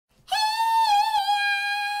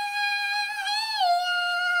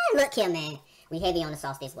look here, man. We heavy on the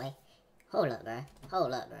sauce this way. Hold up, bro.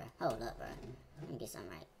 Hold up, bro. Hold up, bro. Let me get something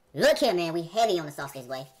right. Look here, man. We heavy on the sauce this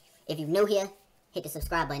way. If you're new here, hit the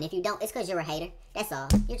subscribe button. If you don't, it's because you're a hater. That's all.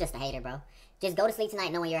 You're just a hater, bro. Just go to sleep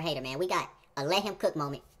tonight knowing you're a hater, man. We got a let him cook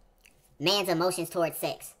moment. Man's emotions towards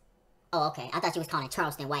sex. Oh, okay. I thought you was calling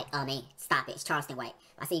Charleston White. Oh, man. Stop it. It's Charleston White.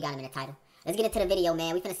 I see you got him in the title. Let's get into the video,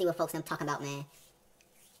 man. We finna see what folks I'm talking about, man.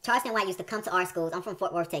 Charleston White used to come to our schools. I'm from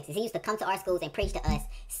Fort Worth, Texas. He used to come to our schools and preach to us.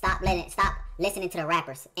 Stop listening to the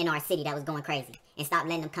rappers in our city that was going crazy. And stop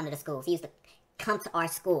letting them come to the schools. He used to come to our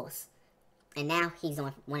schools. And now he's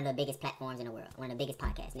on one of the biggest platforms in the world. One of the biggest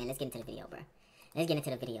podcasts, man. Let's get into the video, bro. Let's get into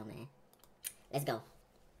the video, man. Let's go.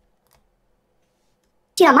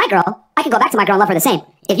 Cheat on my girl, I can go back to my girl and love her the same.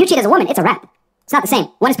 If you cheat as a woman, it's a wrap. It's not the same.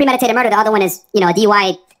 One is premeditated murder, the other one is, a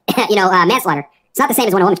DUI, manslaughter. It's not the same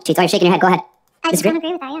as when a woman cheats. Oh, you're shaking your head. Go ahead. I just don't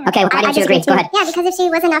agree with that, yeah. Okay, why don't you agree? Go ahead. Yeah, because if she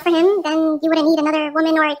wasn't enough for him, then you wouldn't need another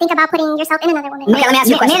woman or think about putting yourself in another woman. Okay, let me ask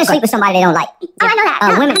you a question. Men sleep with somebody they don't like. Oh, I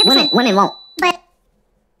know that. Women won't. But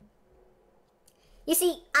you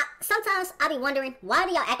see, sometimes I be wondering, why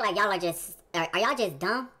do y'all act like y'all are y'all just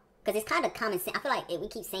dumb? Because it's kind of common sense. I feel like we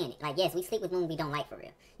keep saying it. Like, yes, we sleep with women we don't like for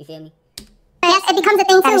real. You feel me? yes, it becomes a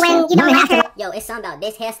thing too when you don't like her. Yo, it's something about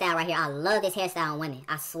this hairstyle right here. I love this hairstyle on women.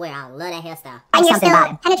 I swear, I love that hairstyle. And you're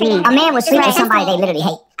still penetrating. A man would sleep with somebody they literally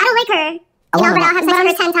hate. I don't like her. But I'll have sex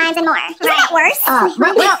with her 10 times and more. Isn't that worse?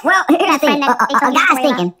 Well, here's the thing. A guy's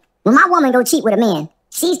thinking, when my woman go cheat with a man,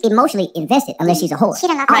 she's emotionally invested unless she's a whore.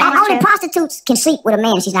 Only prostitutes can sleep with a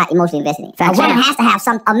man she's not emotionally invested in. A woman has to have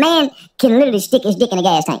some. A man can literally stick his dick in a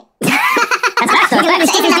gas tank. He can literally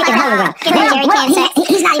stick his dick in a hole around.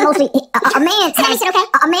 He's not emotionally.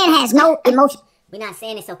 A man has no emotion. We're not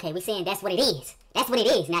saying it's okay. We're saying that's what it is. That's what it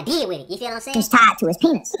is. Now deal with it. You feel what I'm saying? He's tied to his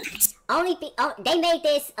penis. They made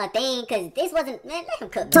this a thing because this wasn't. Man, let him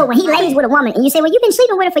cook. So when he lays with a woman and you say, well, you've been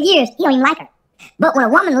sleeping with her for years, he don't even like her. But when a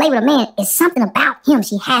woman lay with a man, it's something about him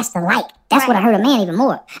she has to like. That's what I hurt a man even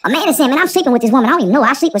more. A man is saying, man, I'm sleeping with this woman. I don't even know.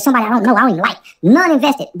 I sleep with somebody I don't know. I don't even like. None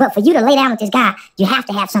invested. But for you to lay down with this guy, you have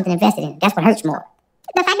to have something invested in. That's what hurts more.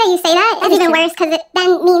 The fact that you say that is even worse because it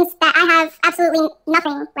then means that I have absolutely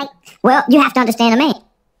nothing. Well, you have to understand a man.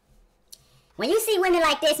 When you see women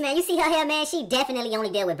like this, man, you see her here, man, she definitely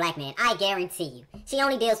only deals with black men. I guarantee you. She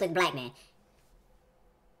only deals with black men.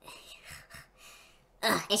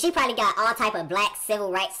 And she probably got all type of black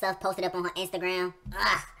civil rights stuff posted up on her Instagram.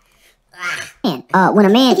 When a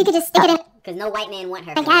man... If you could just stick it in... Because no white man want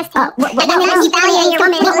her. I guess.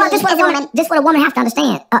 This is what a woman have to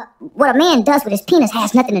understand. What a man does with his penis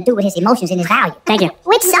has nothing to do with his emotions and his value. Thank you.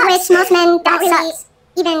 Which most men don't really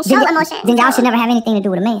even show emotion. Then y'all should never have anything to do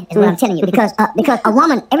with a man, is what I'm telling you. Because a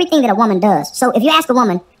woman, everything that a woman does. So if you ask a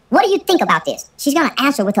woman, what do you think about this? She's going to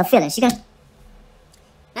answer with her feelings. She's going to...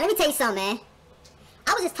 Now let me tell you something, man.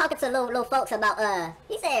 I was just talking to little folks about,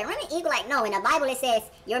 he said, remember eagle? Like, no, in the Bible it says,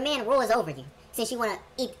 your man rules over you. Since you want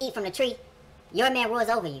to eat from the tree, your man rules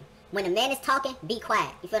over you. When a man is talking, be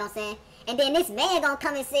quiet. You feel what I'm saying? And then this man gonna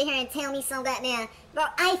come and sit here and tell me some goddamn, bro,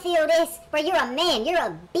 I feel this. Bro, you're a man. You're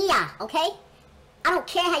a B.I., okay? I don't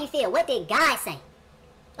care how you feel. What did God say?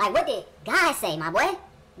 Like, what did God say, my boy?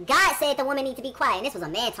 God said the woman need to be quiet. And this was a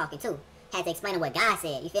man talking, too. Had to explain what God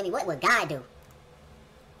said. You feel me? What would God do?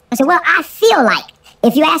 I said, well, I feel like.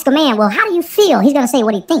 If you ask a man, well, how do you feel? He's going to say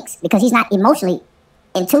what he thinks because he's not emotionally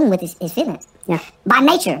in tune with his feelings. Yeah. By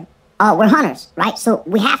nature, we're hunters, right? So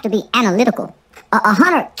we have to be analytical. A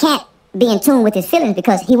hunter can't be in tune with his feelings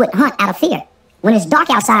because he wouldn't hunt out of fear. When it's dark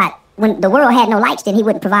outside, when the world had no lights, then he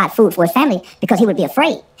wouldn't provide food for his family because he would be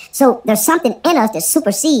afraid. So there's something in us that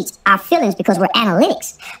supersedes our feelings because we're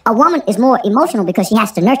analytics. A woman is more emotional because she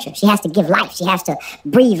has to nurture. She has to give life. She has to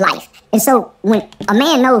breathe life. And so when a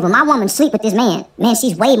man knows, when my woman sleep with this man,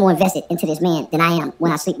 she's way more invested into this man than I am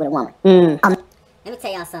when I sleep with a woman. Let me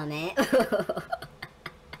tell y'all something, man.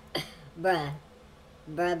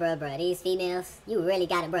 Bruh. These females, you really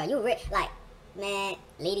got it, bruh. Man,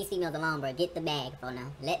 leave these females alone, bro. Get the bag for now.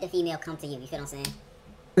 Let the female come to you. You feel what I'm saying?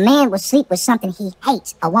 A man will sleep with something he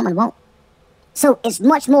hates. A woman won't. So it's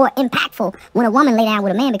much more impactful when a woman lay down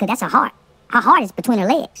with a man because that's her heart. Her heart is between her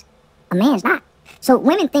legs. A man's not. So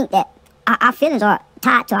women think that our feelings are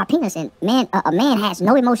tied to our penis, and a man has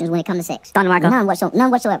no emotions when it comes to sex. None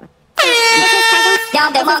whatsoever.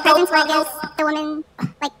 The woman,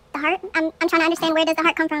 like the heart. I'm trying to understand, where does the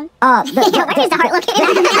heart come from? Where is the heart located?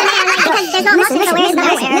 There's no emotion, so where's the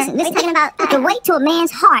heart? We're talking about the way to a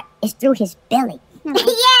man's heart is through his belly. Yeah,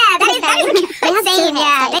 that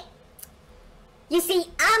is You see,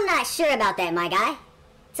 I'm not sure about that, my guy.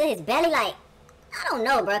 To his belly, like, I don't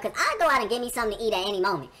know, bro, because I go out and get me something to eat at any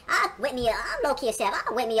moment. I'm low-key a chef.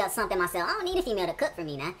 I'll whip me up something myself. I don't need a female to cook for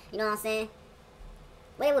me now. You know what I'm saying?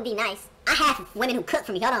 But it would be nice. I have women who cook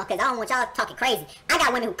for me. Hold on, because I don't want y'all talking crazy. I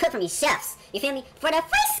got women who cook for me, chefs. You feel me? For the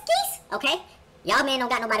friskies, okay? Y'all men don't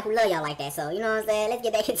got nobody who love y'all like that, so you know what I'm saying? Let's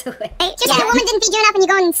get back into it. Hey, just the woman didn't feed you enough and you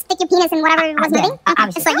go and stick your penis in whatever was moving?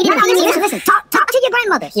 Obviously. So you didn't feed me. Listen, talk to your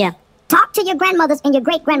grandmothers. Yeah. Talk to your grandmothers and your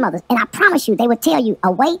great-grandmothers, and I promise you, they will tell you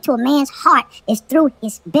a way to a man's heart is through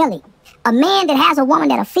his belly. A man that has a woman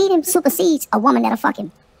that'll feed him supersedes a woman that'll fuck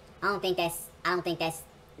him. I don't think that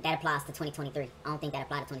applies to 2023. I don't think that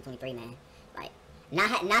applies to 2023, man. Like,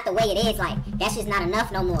 not the way it is. Like, that's just not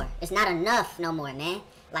enough no more. It's not enough no more, man.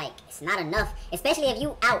 Like, it's not enough. Especially if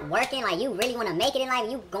you out working, like, you really want to make it in life.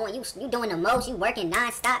 You doing the most. You working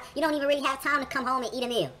non-stop. You don't even really have time to come home and eat a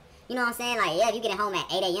meal. You know what I'm saying? Like, yeah, if you getting home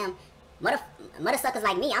at 8 a.m., mother suckers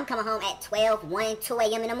like me, I'm coming home at 12, 1, 2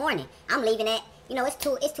 a.m. in the morning. I'm leaving at, you know, it's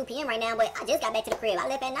 2 p.m. right now, but I just got back to the crib. I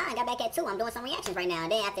left at 9, got back at 2. I'm doing some reactions right now.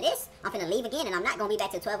 And then after this, I'm finna leave again, and I'm not gonna be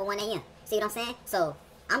back till 12 or 1 a.m. See what I'm saying? So,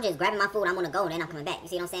 I'm just grabbing my food, I'm gonna go, and then I'm coming back. You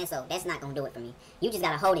see what I'm saying? So, that's not gonna do it for me. You just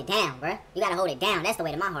gotta hold it down, bruh. You gotta hold it down. That's the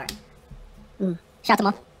way to my heart. Shout them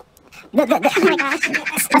off. Oh my gosh.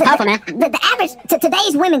 That's powerful, man. The average,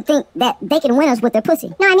 today's women think that they can win us with their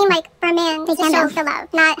pussy. No, I mean like for a man to show the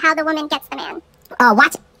love, not how the woman gets the man.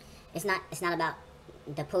 Watch it. It's not about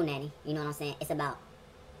the poo nanny. You know what I'm saying? It's about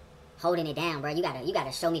holding it down, bro. You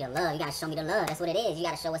gotta show me the love. You gotta show me the love. That's what it is. You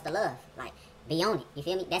gotta show us the love. Like, be on it. You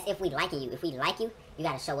feel me? That's if we liking you. If we like you, you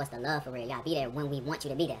gotta show us the love for real. You gotta be there when we want you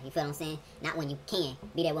to be there. You feel what I'm saying? Not when you can.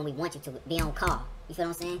 Be there when we want you to. Be on call. You feel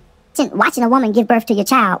what I'm saying? Watching a woman give birth to your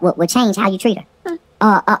child will change how you treat her.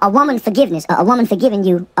 A woman's forgiveness, a woman forgiving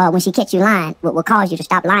you when she catch you lying will cause you to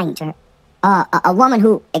stop lying to her. A woman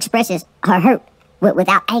who expresses her hurt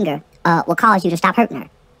without anger will cause you to stop hurting her.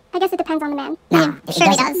 I guess it depends on the man. Nah, it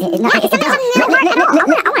surely does. I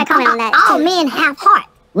want to comment on that. All men have heart.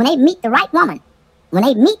 When they meet the right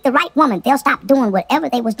woman, they'll stop doing whatever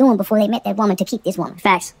they was doing before they met that woman to keep this woman.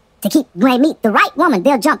 Facts. When they meet the right woman,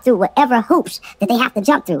 they'll jump through whatever hoops that they have to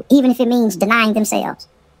jump through, even if it means denying themselves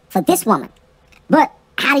for this woman. But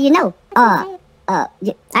how do you know?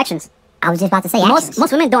 Actions. I was just about to say actions.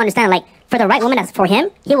 Most women don't understand, like, for the right woman, that's for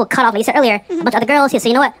him, he will cut off, like you said earlier, a bunch of other girls. He'll say,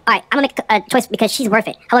 you know what? All right, I'm going to make a choice because she's worth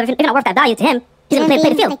it. However, if you're not worth that value to him, he's going to play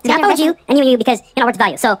the field. He's going to fold you and you because you're not worth the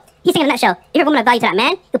value. So he's saying in a nutshell, if you're a woman of value to that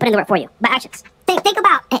man, he'll put in the work for you. By actions. Think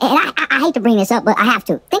about, and I hate to bring this up, but I have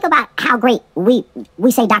to. Think about how great we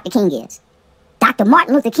say Dr. King is. Dr.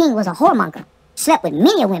 Martin Luther King was a whoremonger, slept with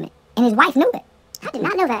many women, and his wife knew that. I did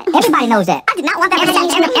not know that. Everybody knows that. I did not want that.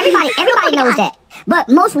 Everybody knows that. But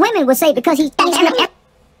most women would say because he...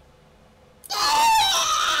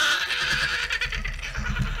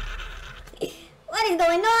 What is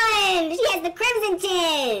going on? She has the crimson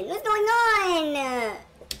chin. What's going on?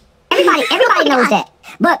 Everybody knows that.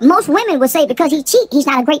 But most women would say because he cheat, he's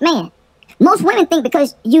not a great man. Most women think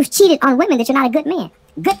because you've cheated on women that you're not a good man.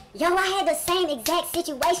 Yo, I had the same exact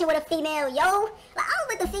situation with a female, yo. Like, I was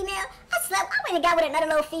with a female. I went and got with another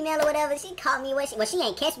little female or whatever. She called me. Well, she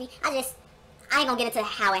ain't catch me. I ain't gonna get into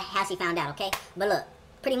how she found out, okay? But look,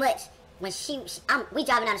 pretty much, when we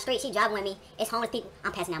driving down the street, she driving with me. It's homeless people.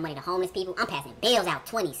 I'm passing out money to homeless people. I'm passing bills out,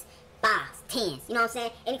 20s, 5s, 10s. You know what I'm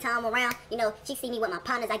saying? Anytime I'm around, you know, she see me with my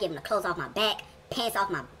partners. I give them the clothes off my back, pants off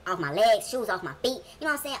my legs, shoes off my feet. You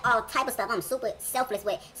know what I'm saying? All type of stuff. I'm super selfless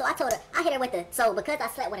with. So I told her, I hit her with so because I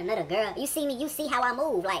slept with another girl, you see me, you see how I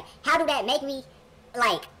move. Like, how do that make me,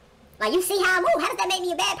 like you see how I move? How does that make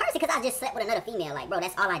me a bad person? Because I just slept with another female. Like, bro,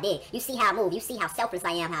 that's all I did. You see how I move. You see how selfless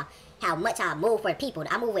I am, how much I move for people.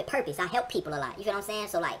 I move with purpose. I help people a lot. You feel what I'm saying?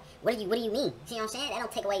 So, like, what do you mean? See what I'm saying? That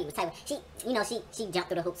don't take away the type of, she jumped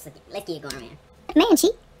through the hoops. Let's get it going, man. Man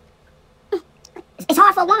cheat. It's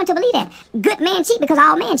hard for a woman to believe that. Good man cheat because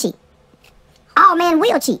all men cheat. All men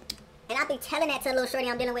will cheat. And I be telling that to a little shorty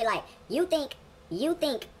I'm dealing with, like, you think you're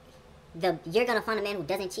gonna find a man who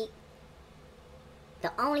doesn't cheat?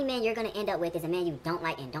 The only man you're gonna end up with is a man you don't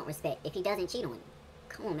like and don't respect if he doesn't cheat on you.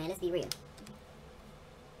 Come on, man, let's be real.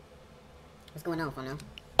 What's going on, Fono?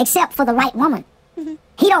 Except for the right woman.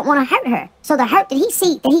 He don't want to hurt her. So the hurt that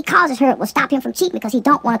he causes her will stop him from cheating because he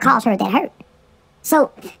don't want to cause her that hurt.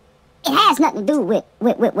 So it has nothing to do with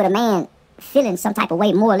a man feeling some type of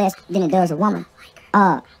way more or less than it does a woman.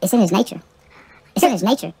 It's in his nature. It's in his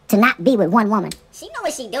nature to not be with one woman. She know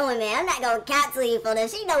what she doing, man. I'm not gonna counsel you for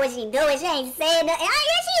this. She know what she doing. She ain't saying nothing.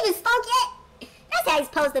 She even spoke yet. That's how he's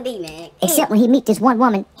supposed to be, man. Except when he meet this one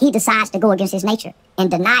woman, he decides to go against his nature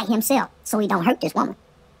and deny himself so he don't hurt this woman.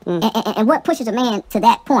 And what pushes a man to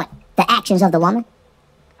that point? The actions of the woman.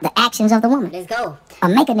 the actions of the woman. Let's go. Or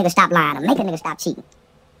make a nigga stop lying, or make a nigga stop cheating.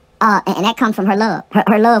 And that comes from her love.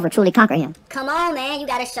 Her love will truly conquer him. Come on, man. You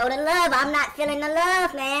gotta show the love. I'm not feeling the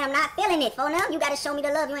love, man. I'm not feeling it. For now, you gotta show me the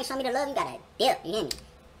love. You ain't show me the love. You gotta dip. You hear me?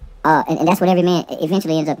 And that's what every man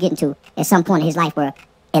eventually ends up getting to at some point in his life, where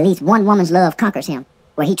at least one woman's love conquers him,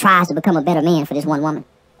 where he tries to become a better man for this one woman.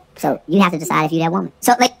 So you have to decide if you're that woman.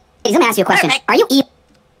 So, ladies, let me ask you a question. Are you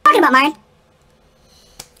talking about Murray?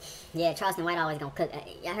 Yeah, Charleston White always gonna cook.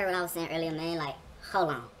 Y'all heard what I was saying earlier, man? Like,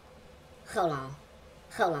 hold on.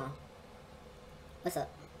 What's up?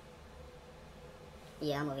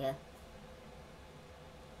 Yeah, I'm over here.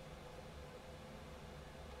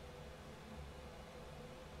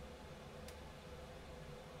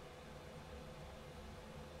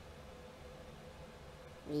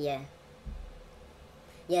 Yeah.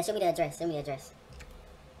 Yeah, show me the address.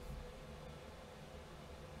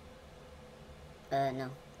 No.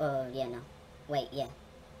 Yeah, no. Wait, yeah.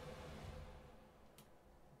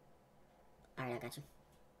 Alright, I got you.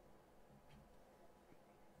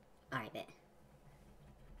 Alright, bet.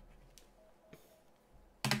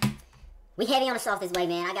 We heavy on the sauce this way,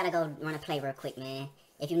 man. I gotta go run a play real quick, man.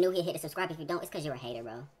 If you're new here, hit the subscribe. If you don't, it's because you're a hater,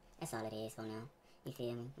 bro. That's all it is for now. You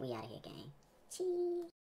feel me? We out of here, gang. Cheese.